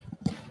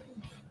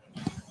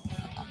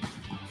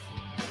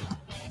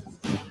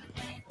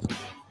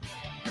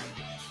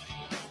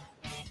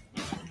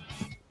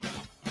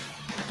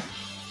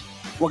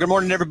Well, good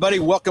morning, everybody.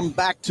 Welcome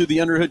back to the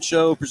Underhood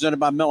Show presented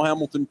by Mel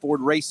Hamilton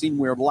Ford Racing.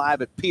 We're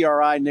live at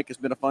PRI. Nick, it's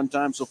been a fun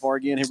time so far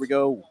again. Here we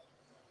go.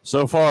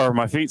 So far,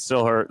 my feet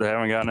still hurt. They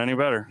haven't gotten any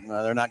better.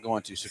 No, they're not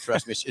going to, so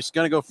trust me. It's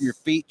going to go from your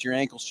feet to your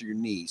ankles to your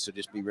knees, so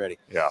just be ready.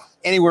 Yeah.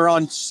 Anyway, we're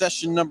on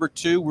session number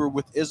 2. We're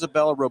with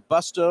Isabella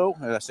Robusto.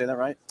 Did I say that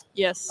right?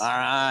 Yes. All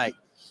right.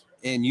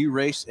 And you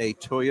race a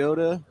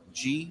Toyota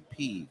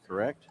GP,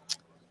 correct?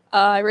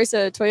 I race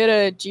a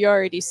Toyota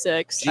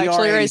GR86. I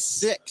actually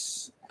race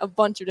GR86. a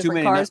bunch of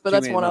different cars, but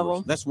that's one of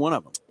them. That's one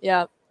of them.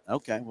 Yeah.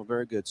 Okay, well,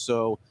 very good.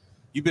 So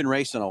you've been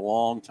racing a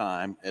long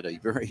time at a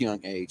very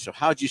young age. So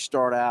how'd you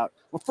start out?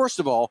 Well, first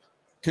of all,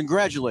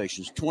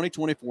 congratulations.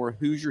 2024,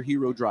 who's your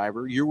hero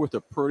driver? You're with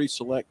a pretty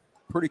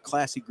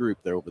classy group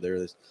there over there.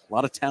 There's a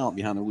lot of talent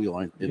behind the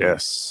wheel.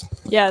 Yes.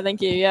 Yeah,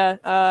 thank you.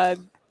 Yeah.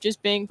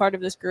 Just being part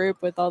of this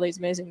group with all these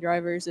amazing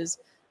drivers is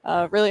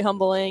really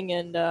humbling,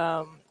 and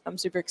I'm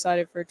super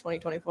excited for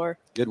 2024.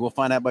 Good. We'll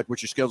find out about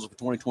what your schedule for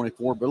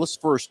 2024. But let's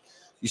first,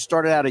 you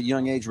started out at a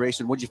young age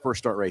racing. When did you first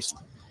start racing?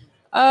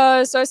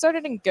 So I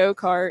started in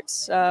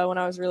go-karts when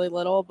I was really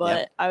little, but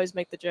Yep. I always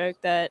make the joke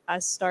that I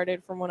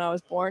started from when I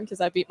was born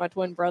because I beat my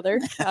twin brother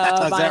Is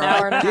by that an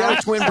hour and a half. You have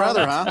a twin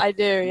brother, huh? I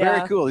do, yeah.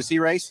 Very cool. Does he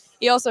race?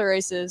 He also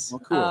races.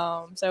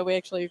 Well, cool. So we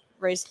actually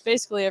raced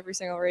basically every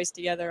single race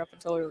together up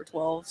until we were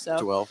 12. So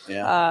 12,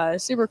 yeah.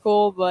 super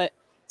cool, but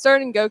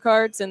started in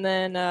go-karts and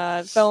then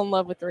fell in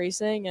love with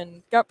racing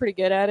and got pretty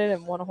good at it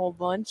and won a whole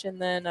bunch.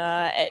 And then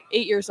at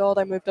 8 years old,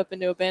 I moved up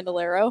into a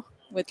Bandolero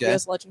with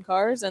US Legend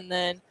cars, and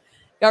then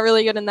got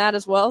really good in that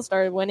as well.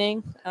 Started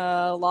winning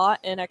a lot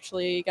and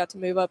actually got to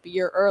move up a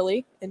year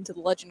early into the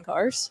Legend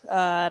cars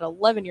at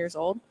 11 years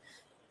old.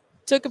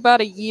 Took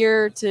about a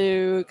year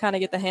to kind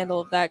of get the handle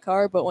of that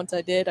car, but once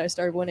I did, I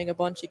started winning a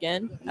bunch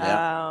again.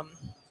 Yeah.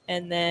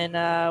 And then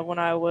when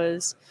I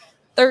was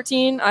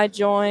 13, I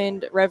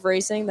joined Rev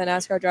Racing, the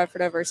NASCAR Drive for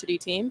Diversity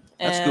team,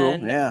 That's cool,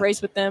 and yeah.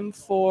 raced with them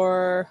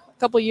for a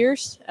couple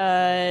years,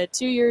 2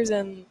 years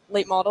in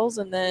late models,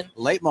 and then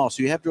Late model.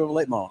 So you have to have a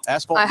late model.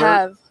 Asphalt, I dirt?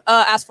 have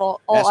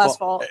asphalt, all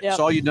asphalt. Yeah,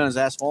 So all you've done is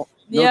asphalt?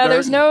 yeah.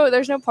 dirt?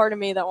 There's no part of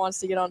me that wants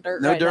to get on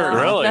dirt No right dirt,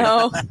 now. Really?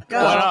 No. Why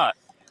No. not?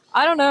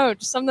 I don't know,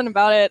 just something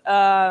about it.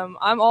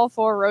 I'm all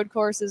for road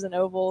courses and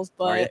ovals,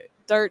 Are you? but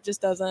dirt just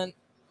doesn't.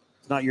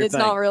 It's not your It's thing.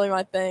 not really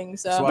my thing.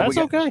 So That's why we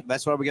That's got- okay.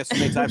 That's why we got so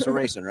many types of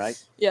racing,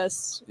 right?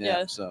 yes, Yeah.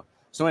 yes.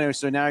 So anyway,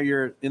 so now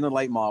you're in the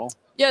late model.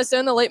 Yeah, so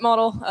in the late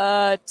model,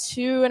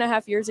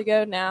 2.5 years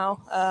ago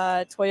now,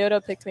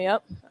 Toyota picked me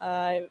up.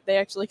 They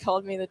actually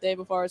called me the day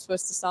before I was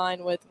supposed to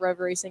sign with Rev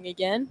Racing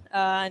again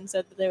and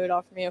said that they would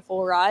offer me a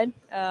full ride.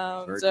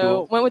 Very So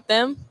cool. went with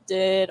them,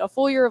 did a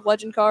full year of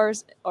Legend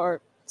cars,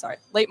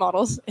 late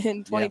models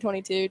in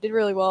 2022. Did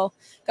really well,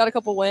 got a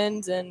couple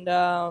wins, and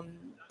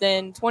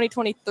then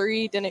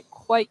 2023 didn't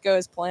quite go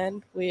as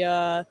planned. We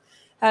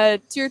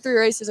had 2 or 3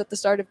 races at the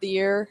start of the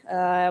year.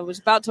 I was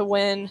about to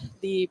win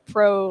the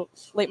pro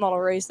late model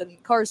race in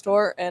Cars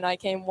Tour, and I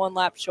came 1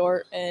 lap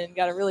short and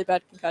got a really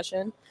bad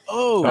concussion.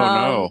 Oh,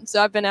 no.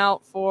 So I've been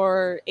out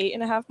for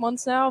 8.5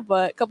 months now,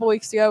 but a couple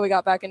weeks ago we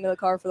got back into the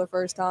car for the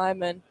first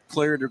time, and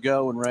cleared to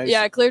go and race.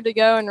 yeah, I cleared to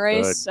go and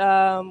race.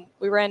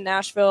 We ran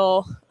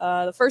Nashville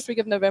the first week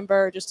of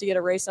November just to get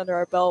a race under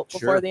our belt before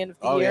Sure. the end of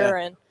the Oh, year,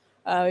 and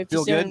we've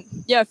Feel just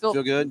doing, yeah, Feel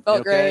good? felt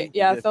You okay? great.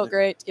 Yeah, You it felt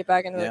great to get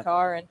back into Yeah. the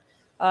car, and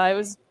it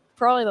was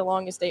probably the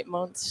longest 8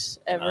 months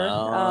ever.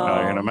 Oh.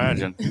 I can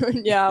imagine.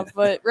 Yeah,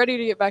 but ready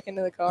to get back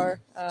into the car.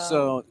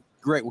 So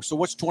great. So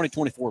what's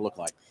 2024 look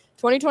like?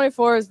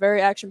 2024 is very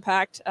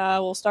action-packed.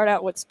 We'll start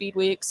out with Speed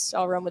Weeks.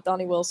 I'll run with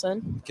Donnie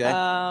Wilson Okay.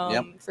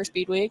 for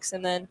Speed Weeks,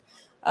 and then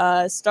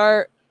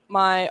start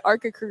my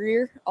ARCA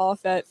career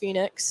off at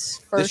Phoenix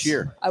first. This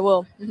year? I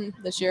will,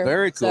 this year.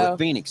 Very cool. So, At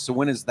Phoenix. So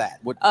when is that?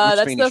 Which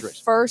that's Phoenix the race?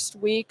 first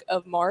week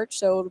of March,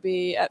 so it'll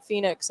be at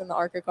Phoenix in the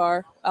ARCA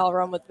car. I'll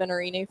run with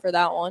Venerini for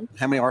that one.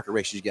 How many ARCA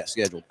races you got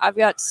scheduled? I've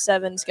got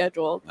 7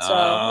 scheduled, so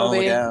Oh, it'll look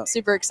be out.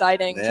 super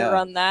exciting Yeah. to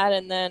run that.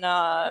 And then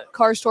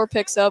Cars Tour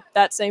picks up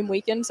that same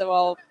weekend, so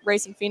I'll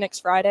race in Phoenix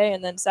Friday,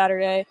 and then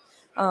Saturday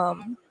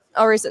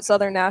I'll race at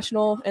Southern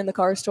National in the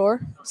Cars Tour.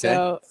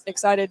 So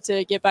excited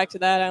to get back to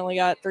that. I only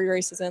got 3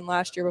 races in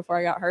last year before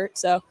I got hurt,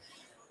 so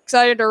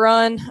excited to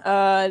run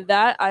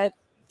that. I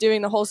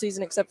doing the whole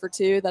season except for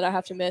 2 that I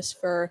have to miss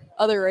for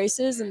other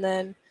races, and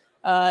then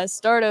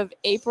start of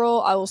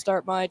April I will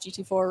start my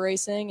GT4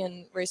 racing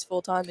and race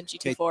full time in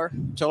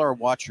GT4. Tell our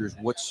watchers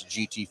what's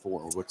GT4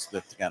 or what's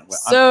the kind of.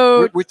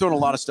 So we're throwing a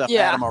lot of stuff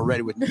yeah. at them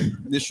already with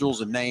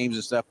initials and names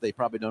and stuff they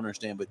probably don't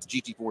understand. But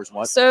GT4 is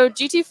what? So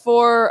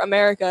GT4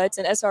 America, it's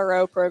an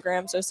SRO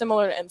program, so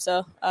similar to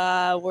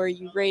IMSA, where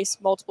you race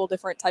multiple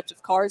different types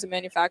of cars and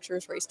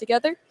manufacturers race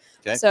together.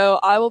 Okay. So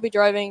I will be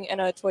driving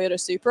in a Toyota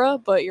Supra,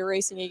 but you're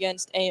racing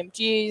against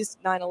AMGs,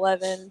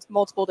 911s,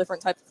 multiple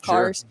different types of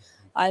cars.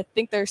 I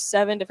think there's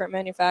 7 different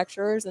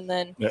manufacturers, and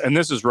then And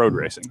this is road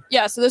racing.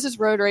 yeah. So this is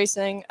road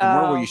racing. And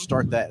where will you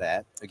start that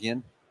at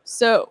again?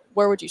 So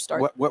where would you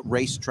start? What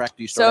race track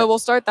do you start? So at? we'll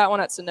start that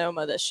one at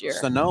Sonoma this year.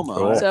 Sonoma.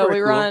 Cool. That's So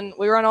pretty cool.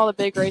 we run all the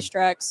big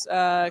racetracks,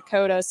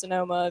 COTA,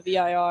 Sonoma,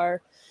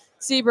 VIR,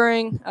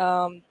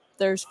 Sebring.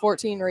 There's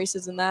 14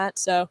 races in that,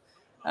 so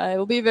it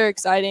will be very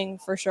exciting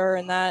for sure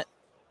in that.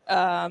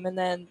 And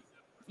then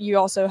you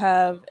also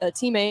have a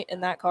teammate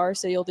in that car,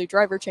 so you'll do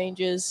driver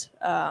changes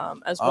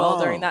as well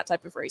during that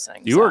type of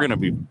racing. You are going to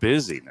be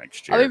busy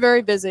next year. I'll be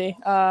very busy.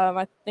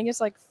 I think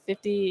it's like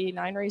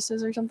 59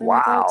 races or something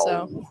like that.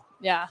 So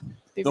yeah,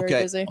 be very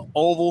busy.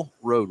 Oval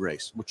road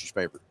race. What's your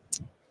favorite?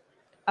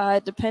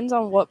 It depends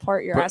on what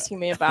part you're asking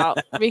me about,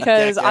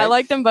 because I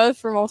like them both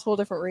for multiple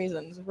different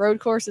reasons. Road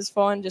course is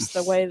fun, just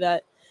the way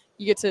that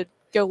you get to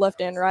go left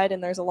and right,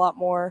 and there's a lot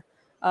more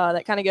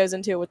that kind of goes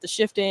into it with the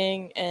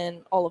shifting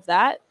and all of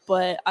that.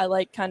 But I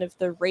like kind of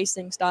the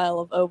racing style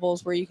of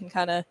ovals where you can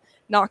kind of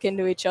knock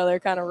into each other,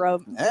 kind of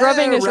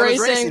rubbing is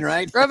racing,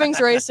 right? Rubbing's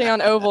racing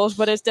on ovals,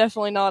 but it's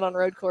definitely not on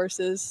road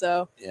courses.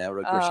 So yeah,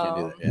 road course can't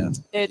do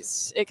that.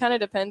 Yeah, it kind of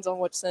depends on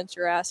which sense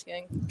you're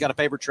asking. Got a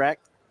favorite track?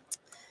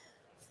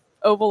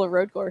 Oval or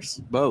road course?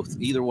 Both,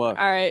 either one.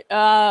 All right.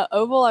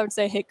 Oval, I would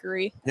say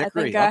Hickory. I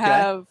think I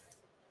have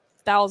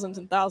thousands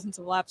and thousands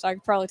of laps. I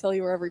could probably tell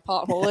you where every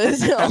pothole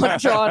is. I'll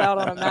draw it out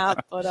on a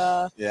map.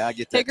 But yeah, I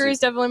get that. Hickory is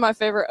definitely my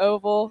favorite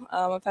oval.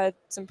 I've had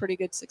some pretty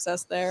good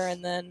success there.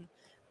 And then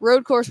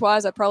road course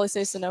wise, I'd probably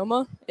say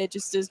Sonoma. It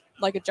just is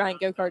like a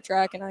giant go-kart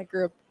track, and I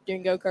grew up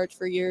doing go-karts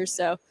for years.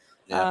 So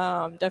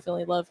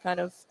definitely love kind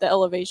of the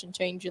elevation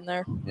change in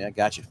there. Yeah,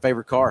 gotcha.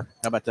 Favorite car?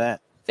 How about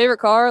that? Favorite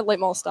car, late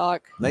model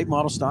stock. Late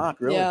model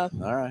stock, really? Yeah.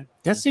 All right.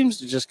 That seems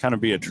to just kind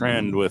of be a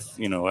trend with,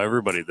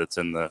 everybody that's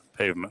in the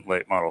pavement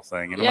late model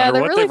thing. And no Yeah, matter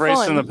they're what really they've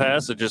raced fun. in the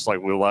past, it's just like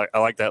I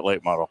like that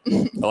late model.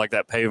 I like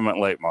that pavement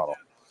late model.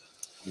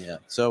 Yeah.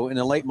 So in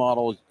a late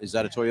model, is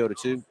that a Toyota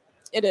too?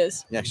 It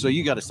is. Yeah. So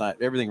you got to sign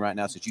everything right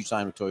now. Since you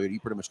signed with Toyota, you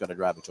pretty much got to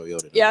drive a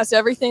Toyota. Yeah. So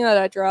everything that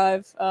I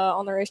drive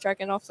on the racetrack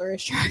and off the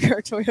racetrack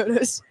are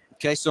Toyotas.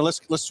 Okay. So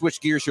let's switch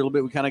gears here a little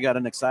bit. We kind of got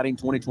an exciting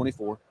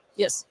 2024.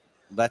 Yes.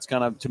 That's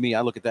kind of, to me, I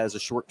look at that as a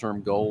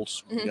short-term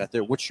goals. Mm-hmm. You got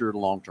there. What's your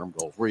long-term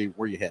goals? Where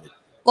you headed?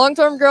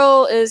 Long-term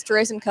goal is to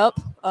race in Cup.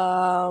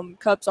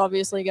 Cup's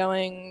obviously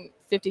going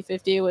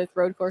 50-50 with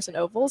road course and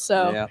oval.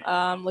 So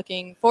I'm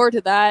looking forward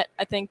to that.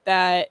 I think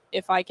that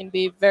if I can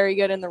be very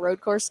good in the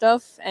road course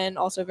stuff and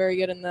also very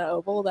good in the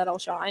oval, that'll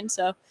shine.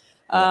 So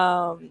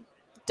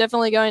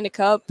definitely going to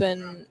Cup,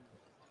 and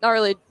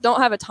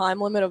don't have a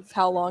time limit of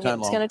how long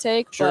it's going to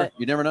take. Sure, but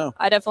you never know.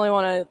 I definitely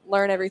want to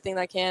learn everything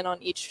I can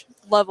on each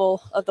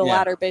level of the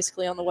ladder,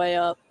 basically on the way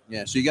up.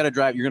 Yeah, so you got to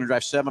drive. You're going to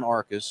drive 7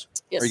 ARCAs.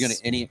 Yes. Are you going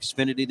to any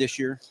Xfinity this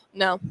year?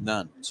 No.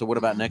 None. So what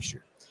about next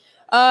year?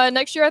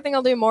 Next year, I think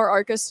I'll do more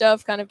ARCA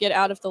stuff, kind of get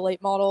out of the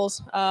late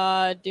models,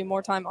 do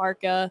more time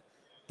ARCA,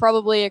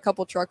 probably a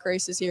couple truck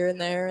races here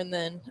and there. And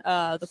then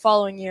the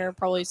following year,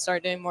 probably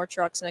start doing more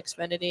trucks and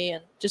Xfinity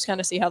and just kind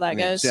of see how that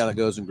goes. See how that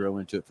goes and grow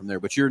into it from there.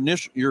 But your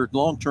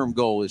long-term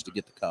goal is to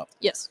get the Cup.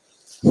 Yes.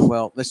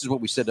 Well, this is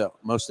what we said to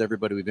most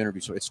everybody we've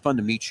interviewed. So it's fun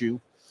to meet you.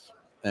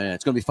 And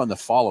it's going to be fun to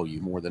follow you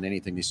more than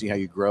anything, to see how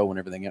you grow and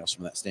everything else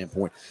from that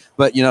standpoint.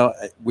 But,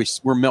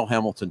 we're Mel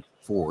Hamilton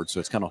Ford, so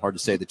it's kind of hard to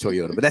say the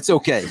Toyota, but that's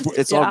okay.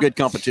 It's all good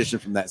competition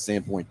from that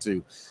standpoint,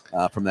 too,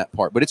 from that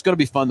part. But it's going to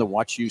be fun to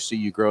watch you, see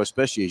you grow,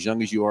 especially as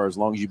young as you are, as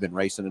long as you've been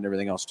racing and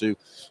everything else, too.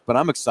 But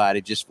I'm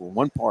excited just for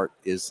one part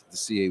is to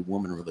see a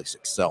woman really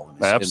excel in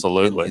this,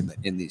 absolutely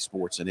in these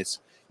sports. And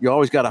you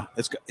always got to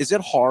 – is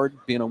it hard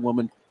being a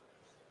woman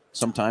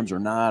sometimes or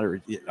not?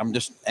 Or I'm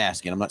just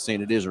asking. I'm not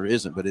saying it is or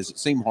isn't, but does it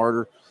seem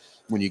harder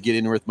when you get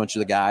in with a bunch of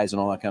the guys and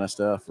all that kind of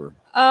stuff? Or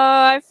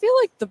I feel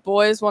like the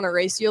boys want to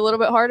race you a little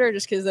bit harder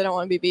just because they don't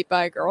want to be beat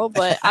by a girl.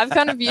 But I've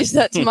kind of used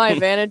that to my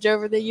advantage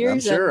over the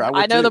years. I'm sure.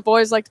 I know the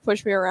boys like to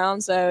push me around,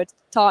 so it's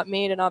taught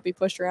me to not be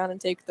pushed around and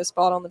take the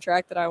spot on the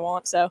track that I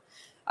want. So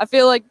I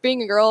feel like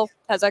being a girl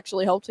has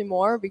actually helped me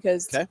more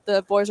because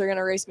the boys are going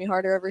to race me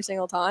harder every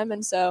single time.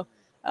 And so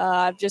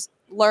I've just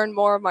learned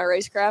more of my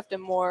racecraft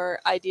and more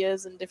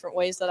ideas and different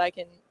ways that I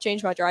can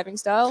change my driving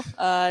style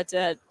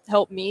to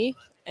help me.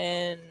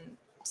 And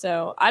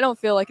so I don't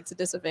feel like it's a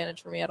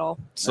disadvantage for me at all.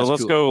 So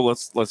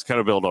let's kind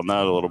of build on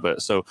that a little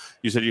bit. So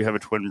you said you have a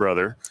twin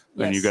brother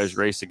and you guys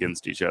race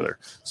against each other.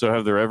 So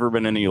have there ever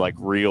been any like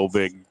real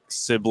big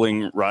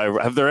sibling rival?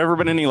 Have there ever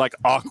been any like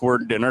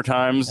awkward dinner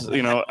times,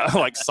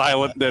 like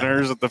silent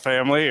dinners at the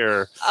family?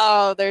 Or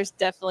there's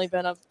definitely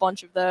been a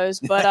bunch of those,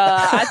 but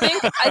I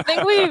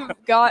think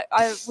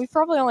we've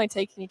probably only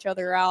taken each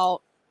other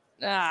out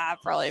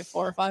probably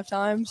 4 or 5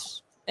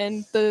 times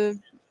in the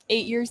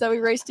 8 years that we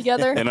raced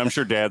together. And I'm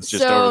sure Dad's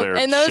just over there.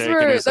 And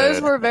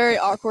those were very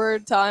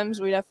awkward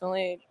times. We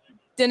definitely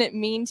didn't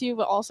mean to,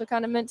 but also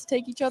kind of meant to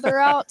take each other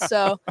out.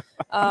 So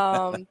we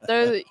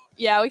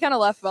kind of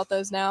laugh about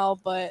those now,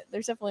 but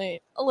there's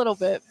definitely a little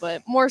bit,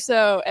 but more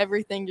so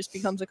everything just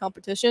becomes a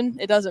competition.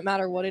 It doesn't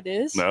matter what it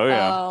is. Oh,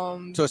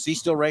 yeah. So is he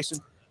still racing?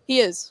 He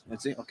is.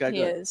 That's it. Okay, he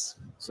good. is.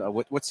 So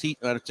what's he?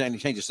 I'm trying to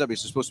change the subject.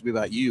 It's supposed to be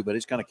about you, but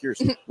it's kind of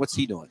curious. What's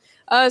he doing?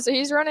 So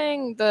he's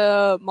running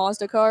the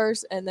Mazda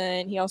cars, and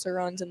then he also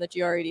runs in the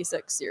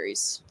GR86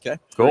 series. Okay,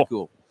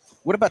 cool.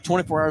 What about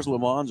 24 hours of Le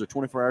Mans or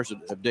 24 hours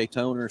of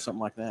Daytona or something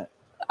like that?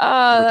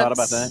 Ever thought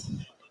about that?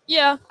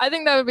 Yeah, I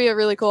think that would be a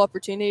really cool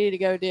opportunity to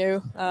go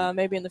do.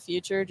 Maybe in the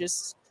future,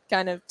 just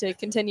kind of to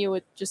continue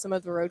with just some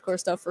of the road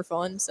course stuff for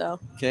fun. So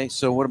Okay,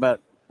 so what about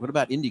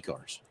Indy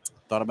cars?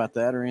 Thought about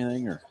that or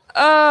anything? Or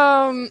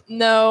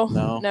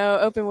no,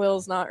 open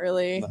wheels not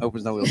really.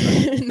 opens no wheels.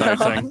 No,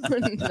 thing.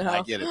 no.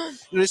 I get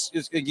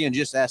it. Again,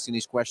 just asking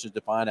these questions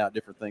to find out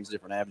different things,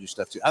 different avenues,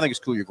 stuff too. I think it's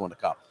cool you're going to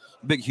Cup.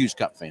 Big, huge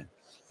Cup fan.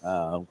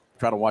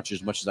 Try to watch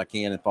as much as I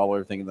can and follow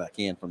everything that I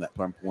can from that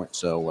point.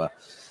 So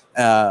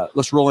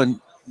let's roll in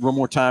one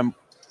more time.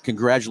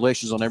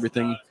 Congratulations on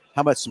everything.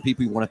 How about some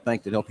people you want to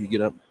thank that help you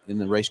get up in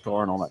the race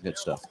car and all that good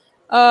stuff?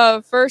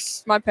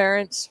 First, my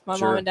parents, my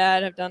Sure. mom and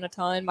dad have done a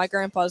ton. My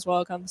grandpa as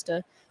well comes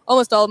to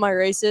almost all of my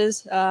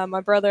races. My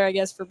brother, I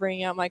guess, for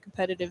bringing out my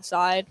competitive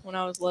side when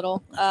I was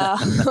little.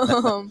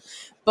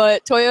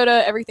 But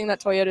Toyota, everything that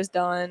Toyota's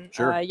done,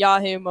 Sure.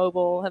 Yahoo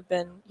Mobile have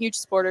been huge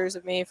supporters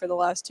of me for the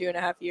last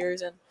 2.5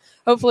 years, and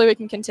hopefully we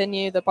can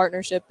continue the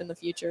partnership in the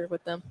future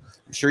with them.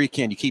 I'm sure you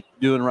can. You keep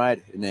doing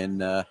right, and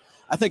then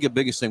I think the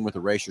biggest thing with the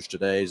racers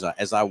today is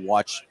as I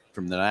watch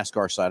from the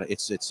NASCAR side,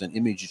 it's an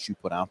image that you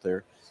put out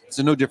there. It's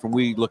no different.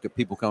 We look at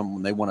people come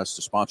when they want us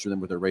to sponsor them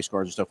with their race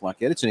cars and stuff like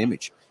that. It's an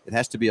image. It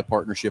has to be a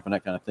partnership and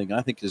that kind of thing. And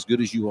I think as good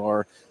as you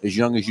are, as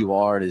young as you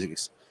are,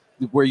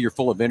 where you're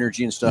full of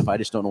energy and stuff, I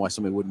just don't know why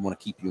somebody wouldn't want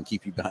to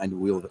keep you behind the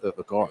wheel of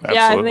a car. Yeah, I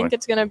Absolutely. think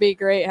it's going to be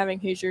great having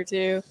Hoosier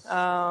too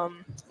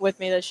with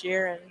me this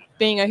year, and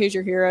being a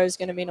Hoosier hero is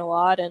going to mean a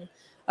lot, and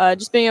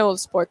just being able to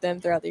support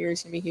them throughout the year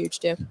is going to be huge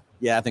too.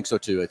 Yeah, I think so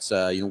too. It's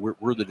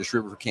we're the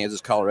distributor for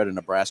Kansas, Colorado, and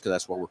Nebraska.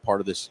 That's why we're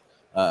part of this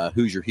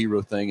Hoosier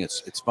Hero thing.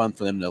 It's fun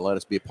for them to let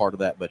us be a part of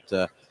that. But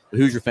the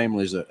Hoosier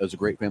family is a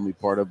great family to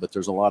be part of. But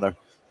there's a lot of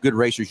good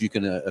racers you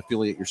can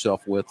affiliate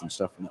yourself with and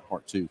stuff from that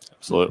part too.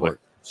 Absolutely.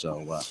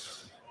 So,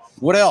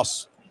 what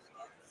else?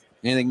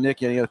 Anything,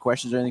 Nick? Any other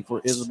questions or anything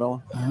for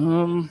Isabella?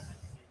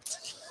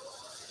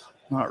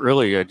 Not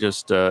really. I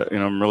just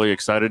I'm really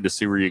excited to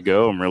see where you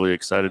go. I'm really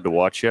excited to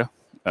watch you.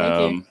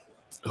 Thank you.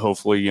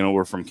 Hopefully,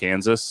 we're from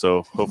Kansas,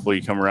 so hopefully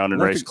you come around and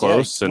Well, race yeah,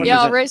 close. And When Yeah,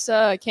 does I'll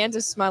that- race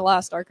Kansas is my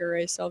last ARCA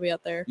race. I'll be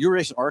out there. You're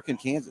racing ARC in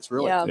Kansas,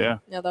 really? Yeah, Yeah.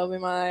 that'll be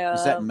my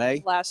Is that in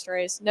May? last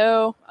race.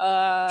 No,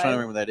 I'm trying to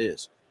remember what that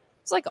is.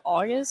 it's like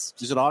August.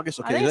 Is it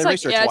August? I Okay, think they it's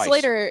race like there twice. it's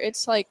later.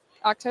 It's like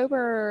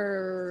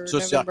October. So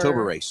it's the November.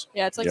 October race.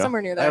 Yeah, it's like Yeah.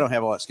 somewhere near I there. don't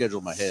have all that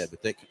scheduled in my head,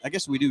 but I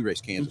guess we do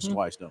race Kansas Mhm.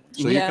 twice, don't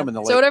we? So yeah. you're coming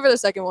to So late. whatever the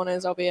second one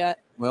is, I'll be at.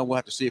 Well, we'll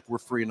have to see if we're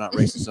free and not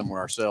racing somewhere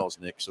ourselves,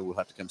 Nick. So we'll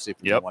have to come see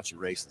if we Yep. can watch you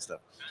race and stuff.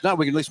 If not,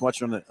 we can at least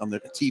watch it on the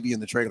TV in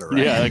the trailer,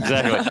 right? Yeah,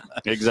 exactly.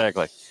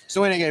 Exactly.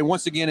 So anyway,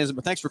 once again,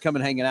 Isabel, thanks for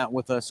coming and hanging out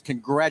with us.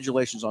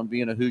 Congratulations on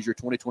being a Hoosier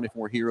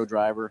 2024 Hero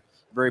Driver.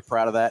 Very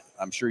proud of that.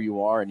 I'm sure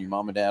you are, and your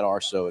mom and dad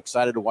are. So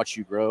excited to watch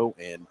you grow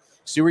and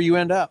see where you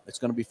end up. It's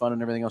going to be fun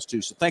and everything else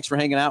too. So thanks for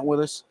hanging out with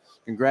us.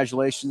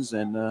 Congratulations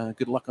and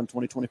good luck on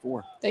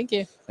 2024. Thank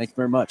you. Thank you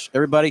very much.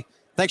 Everybody,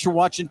 thanks for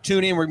watching.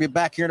 Tune in. We're going to be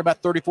back here in about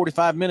 30,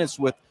 45 minutes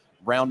with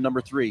round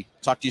number 3.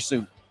 Talk to you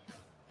soon.